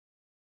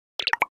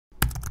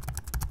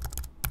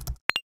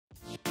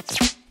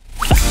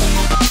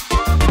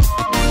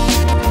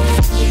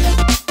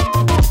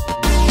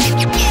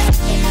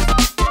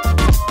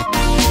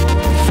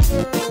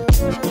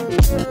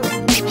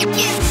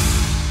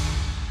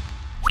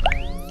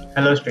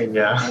Hello,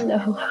 stranger.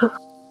 Hello.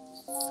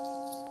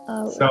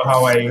 So,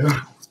 how are you?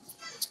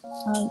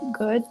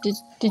 Good.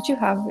 Did you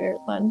have your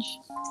lunch?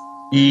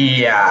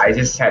 Yeah, I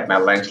just had my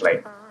lunch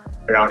like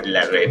around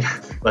 11.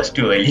 Was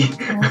too early.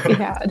 Oh,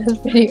 yeah, that's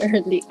pretty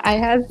early. I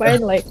had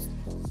mine like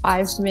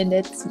 5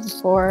 minutes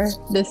before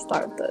this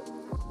started.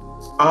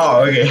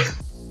 Oh, okay.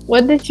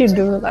 What did you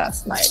do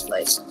last night?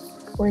 Like,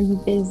 were you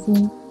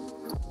busy?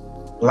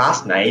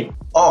 Last night,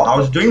 I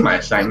was doing my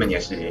assignment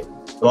yesterday.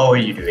 What were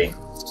you doing?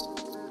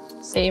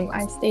 Same.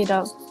 I stayed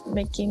up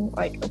making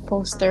like a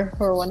poster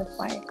for one of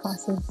my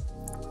classes.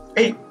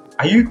 Hey,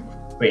 are you?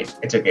 Wait,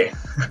 it's okay.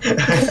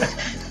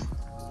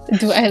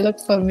 Do I look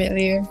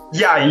familiar?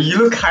 Yeah, you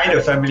look kind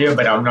of familiar,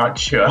 but I'm not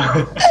sure.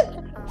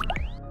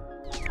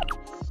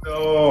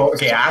 So,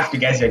 okay, I have to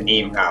guess your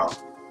name now.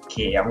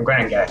 Okay, I'm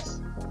gonna guess.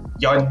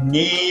 Your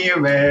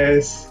name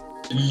is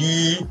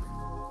Lee.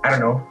 I don't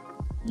know.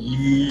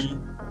 Lee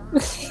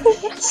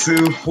Su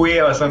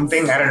Hui or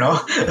something. I don't know.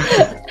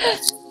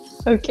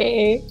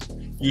 Okay.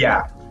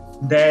 Yeah.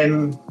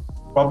 Then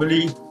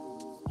probably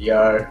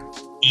you're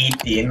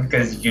 18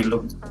 because you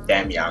look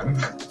damn young.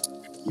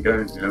 You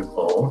don't look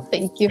old.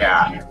 Thank you.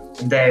 Yeah.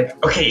 And then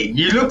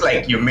you look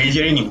like you're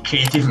majoring in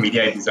creative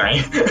media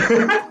design.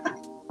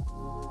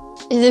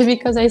 Is it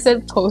because I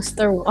said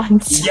poster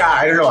once? Yeah,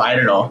 I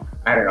don't know.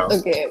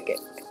 Okay.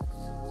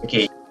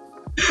 Okay.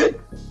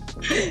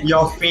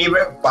 Your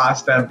favorite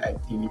pastime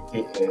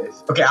activity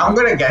is I'm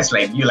gonna guess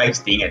like you like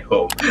staying at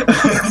home.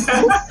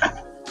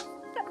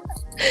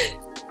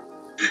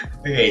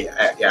 Okay,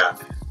 yeah.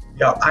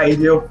 Your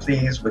ideal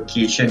place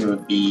vacation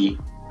would be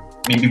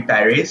maybe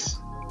Paris.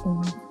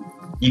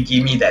 You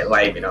give me that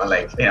vibe,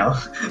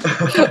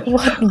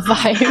 What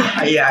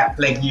vibe? yeah,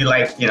 like you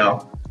like, I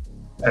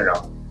don't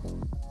know.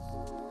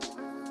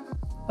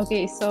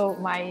 Okay, so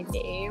my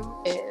name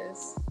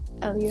is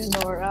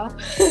Eleonora.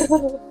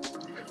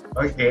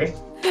 Okay.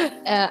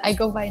 I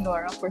go by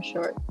Nora for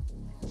short.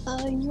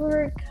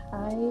 You're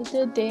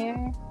kinda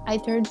there. I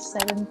turned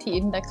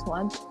 17 next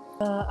month.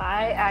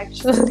 I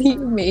actually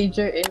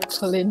major in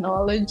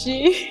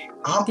Culinology.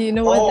 Do you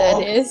know what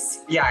that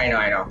is? Yeah, I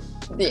know.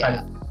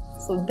 Yeah.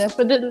 So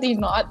definitely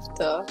not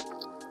the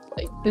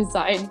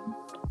design.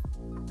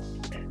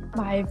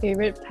 My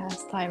favorite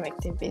pastime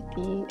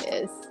activity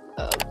is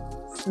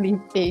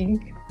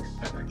sleeping.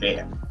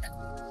 Okay.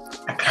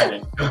 I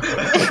can't.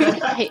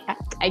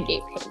 I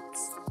gave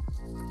hints.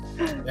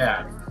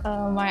 Yeah.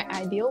 My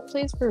ideal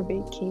place for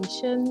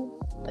vacation,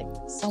 like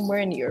somewhere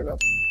in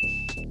Europe.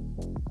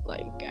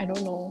 Like, I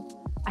don't know.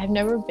 I've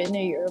never been to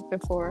Europe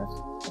before,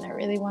 and I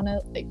really want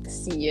to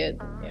see it.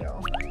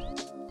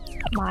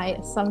 My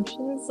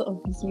assumptions of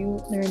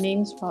your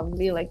name's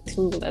probably like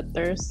 2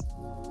 letters,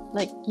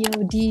 like yo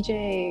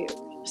DJ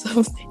or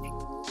something.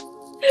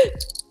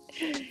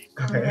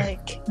 Or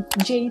like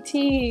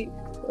JT.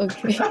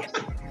 Okay.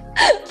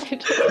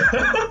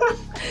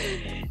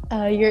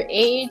 Your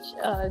age,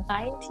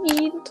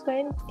 19,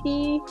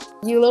 20.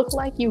 You look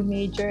like you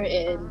major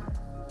in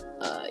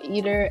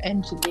either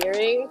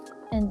engineering,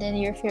 and then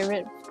your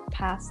favorite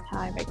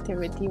pastime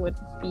activity would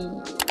be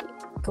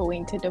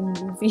going to the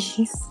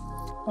movies.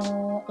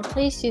 A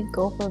place you'd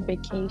go for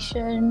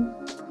vacation,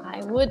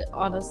 I would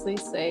honestly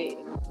say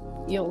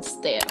you'll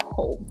stay at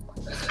home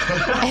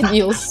and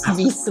you'll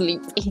be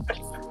sleeping.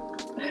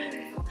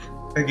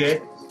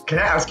 Okay. Can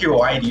I ask you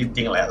why do you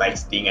think like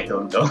staying at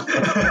home though?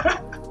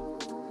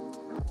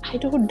 I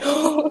don't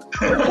know.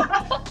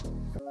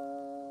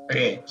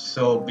 Okay,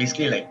 so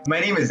basically my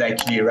name is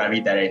actually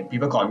Ravve.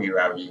 People call me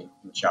Ravve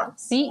in short.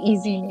 See,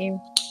 easy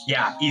name.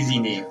 Yeah, easy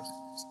name.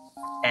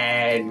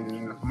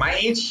 And my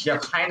age, you're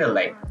kind of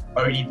like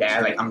already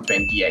there. Like I'm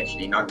 20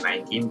 actually, not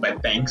 19.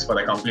 But thanks for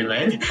the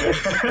compliment.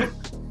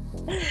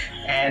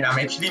 And I'm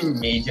actually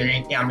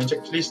I'm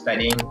actually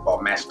studying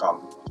for mass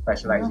comm,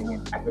 specializing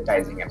in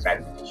advertising and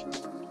brand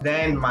management.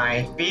 Then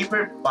my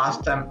favorite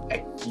pastime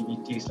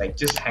activities like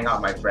just hang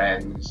out with my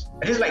friends.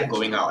 I just like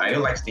going out. I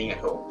don't like staying at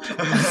home.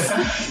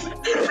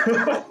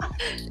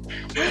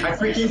 I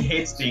freaking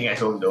hate staying at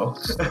home though.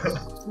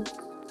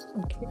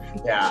 Okay.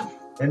 Yeah.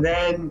 And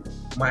then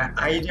my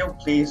ideal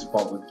place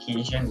for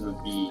vacation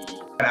would be,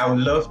 I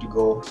would love to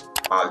go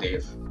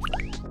Maldives.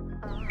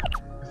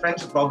 My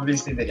friends would probably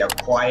say that you're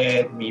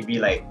quiet, maybe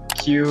like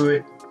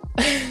cute,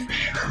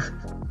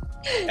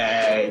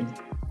 and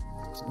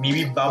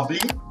maybe bubbly.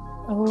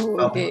 Oh,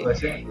 Bubbly okay.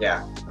 person.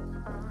 Yeah.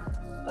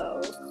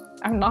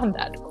 I'm not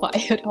that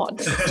quiet,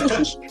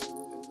 honestly.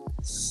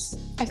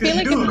 I feel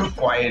like you do look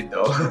quiet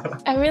though.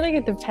 I feel like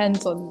it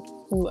depends on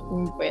who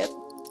I'm with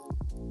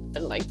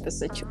and the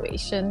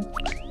situation.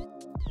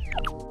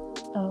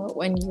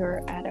 When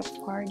you're at a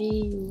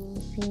party, you'll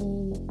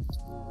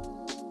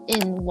be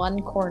in one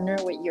corner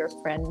with your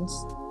friends,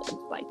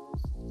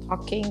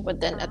 talking, but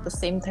then at the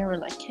same time we're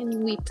like,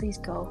 can we please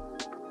go?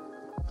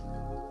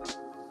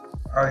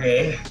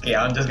 Okay,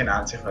 I'm just gonna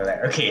answer for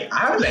that. Okay,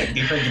 I have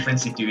different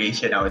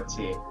situation, I would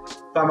say.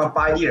 From a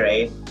party,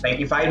 right? Like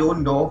if I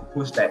don't know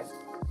if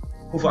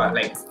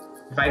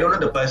I don't know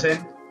the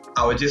person,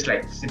 I would just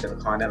sit in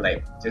the corner,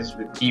 just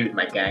be with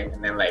my gang,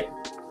 and then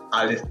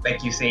I'll just,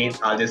 like you said,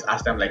 I'll just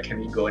ask them like, can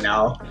we go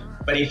now?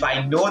 But if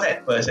I know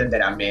that person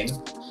that I'm in,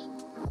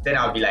 then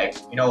I'll be like,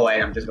 you know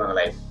what, I'm just gonna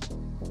like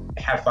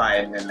have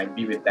fun and like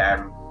be with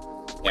them.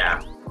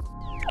 Yeah.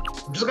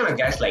 I'm just gonna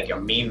guess like your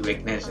main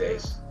weakness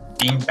is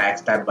being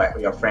backstabbed by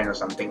your friend or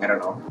something. I don't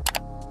know.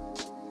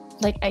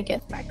 Like I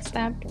get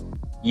backstabbed?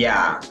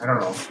 Yeah, I don't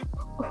know.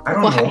 I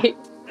don't Why? know.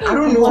 I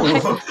don't know.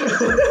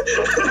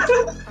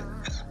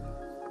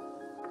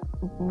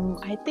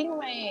 I think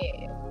my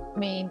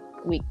main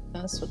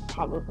weakness would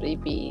probably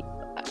be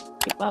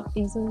give up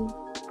easily.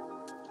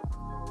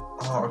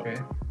 Oh, okay.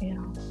 Yeah.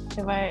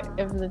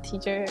 If the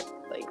teacher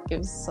like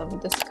gives some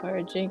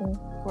discouraging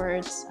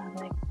words, I'm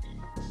like,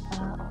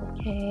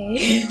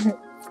 okay.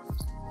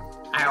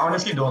 I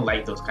honestly don't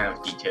like those kind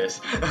of teachers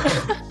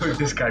who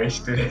discourage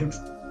students.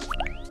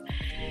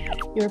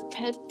 Your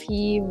pet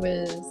peeve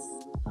is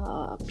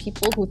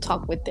people who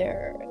talk with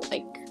their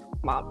like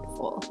mouth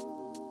full.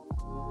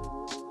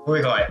 Oh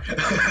my god.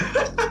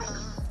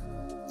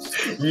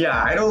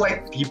 Yeah, I don't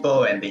like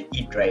people when they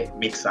eat, right,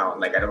 make sound.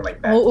 Like, I don't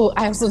like that. Oh,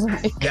 I also don't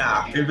like.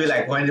 Yeah, it'll be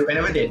like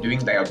whenever they're doing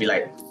that, I'll be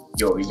like,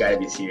 yo, you gotta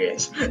be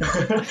serious.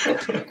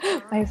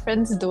 My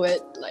friends do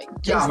it like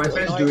just Yeah, my to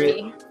friends annoy do it.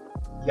 me.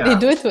 Yeah. They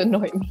do it to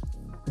annoy me.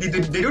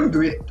 They don't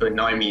do it to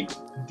annoy me.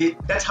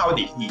 That's how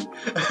they eat.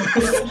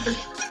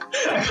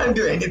 I can't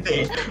do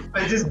anything.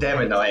 But it's just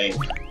damn annoying.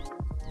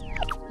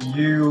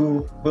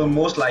 You will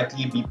most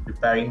likely be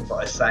preparing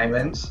for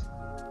assignments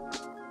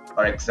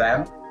or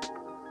exam.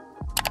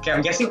 Okay,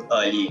 I'm guessing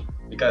early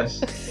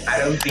because I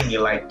don't think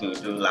you like to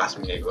do last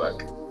minute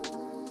work.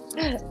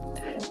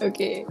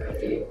 Okay.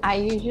 I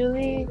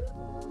usually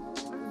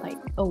like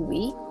a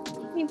week,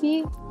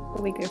 maybe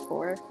a week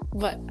before.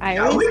 But I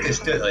Yeah, a always week is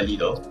still early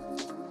though.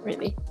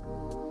 really.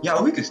 Yeah,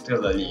 a week is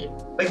still early.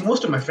 Like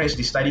most of my friends,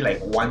 they study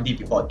like 1 day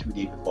before, 2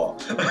 days before.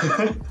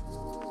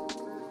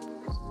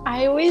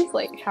 I always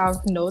like have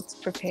notes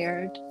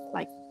prepared,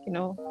 like, you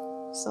know,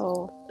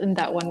 so in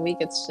that 1 week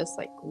it's just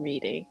like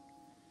reading.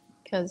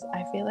 Because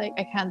I feel like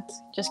I can't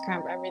just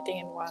cram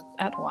everything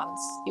at once,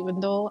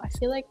 even though I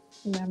feel like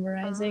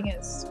memorizing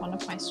is one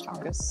of my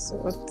strongest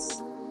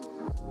suits.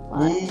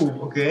 But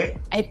Ooh, okay.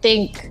 I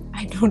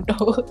don't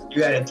know.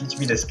 You gotta teach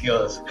me the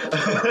skills.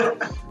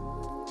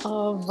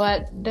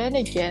 But then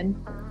again,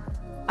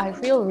 I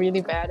feel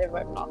really bad if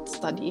I'm not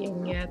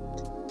studying yet.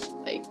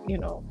 Like, you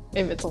know,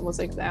 if it's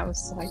almost exams,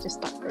 so I just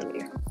start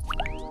earlier.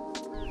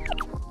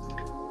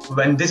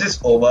 When this is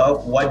over,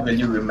 what will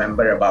you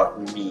remember about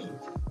me?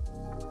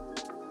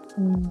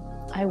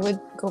 I would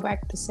go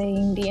back to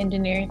saying the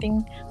engineering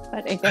thing,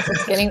 but I guess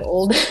it's getting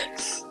old.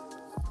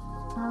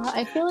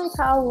 I feel like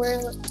how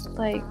we're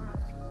like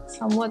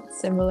somewhat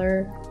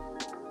similar,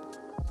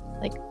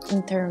 like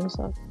in terms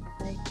of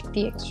like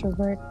the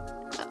extrovert,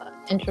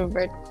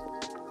 introvert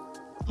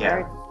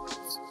Yeah. part.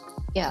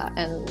 Yeah,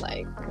 and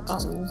like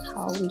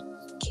how we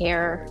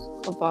care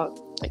about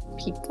like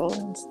people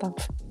and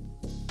stuff.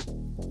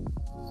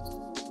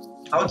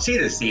 I would say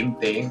the same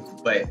thing,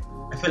 but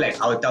I feel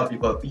like I would tell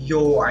people,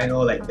 yo, I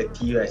know like the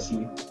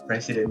TUSC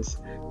president's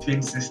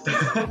twin sister.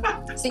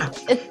 See,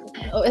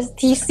 it's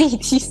TC.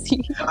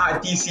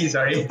 TC,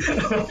 sorry.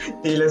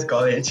 Taylor's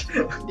College.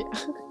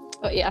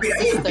 Oh yeah, Wait, are you in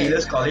sister.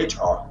 Taylor's College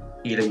or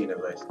Taylor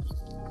University?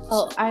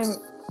 Oh, I'm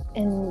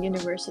in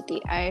university.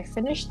 I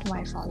finished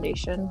my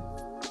foundation,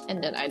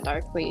 and then I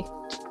darkly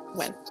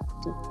went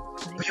to.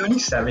 But you're only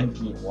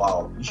 17.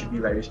 Wow, you should be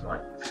very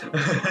smart.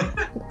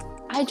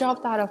 I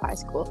dropped out of high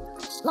school.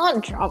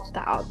 Not dropped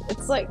out.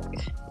 It's like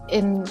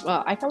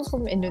I come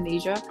from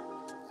Indonesia,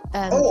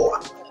 and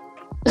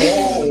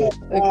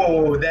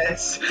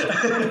That's.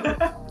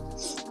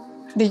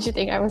 did you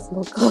think I was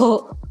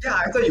local? Yeah,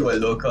 I thought you were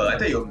local. I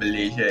thought you were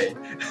Malaysian.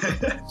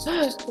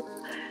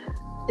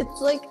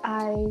 It's like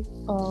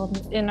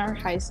in our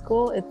high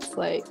school, it's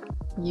like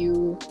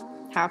you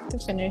have to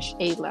finish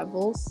A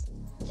levels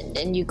and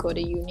then you go to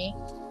uni.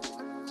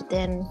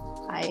 Then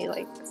I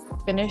like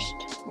finished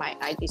my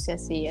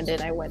IGCSE and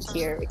then I went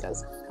here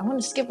because I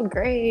want to skip a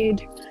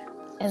grade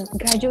and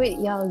graduate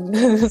young.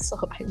 So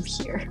I'm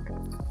here.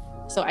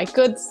 So I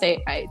could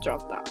say I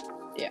dropped out.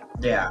 Yeah.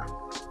 Yeah.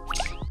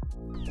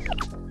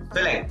 I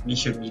feel like we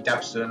should meet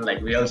up soon,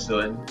 like real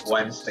soon,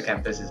 once the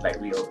campus is like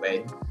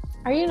reopened.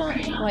 Are you not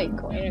like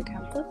going to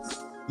campus?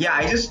 Yeah,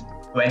 I just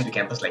went to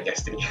campus like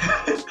yesterday.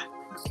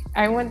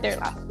 I went there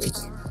last week.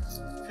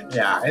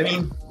 Yeah, I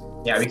mean,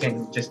 yeah, we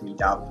can just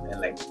meet up and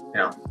like,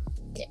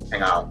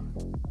 hang out.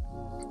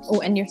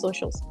 Oh, and your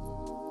socials.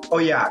 Oh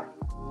yeah,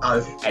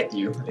 I'll add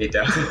you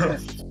later.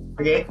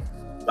 Okay,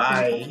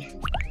 bye.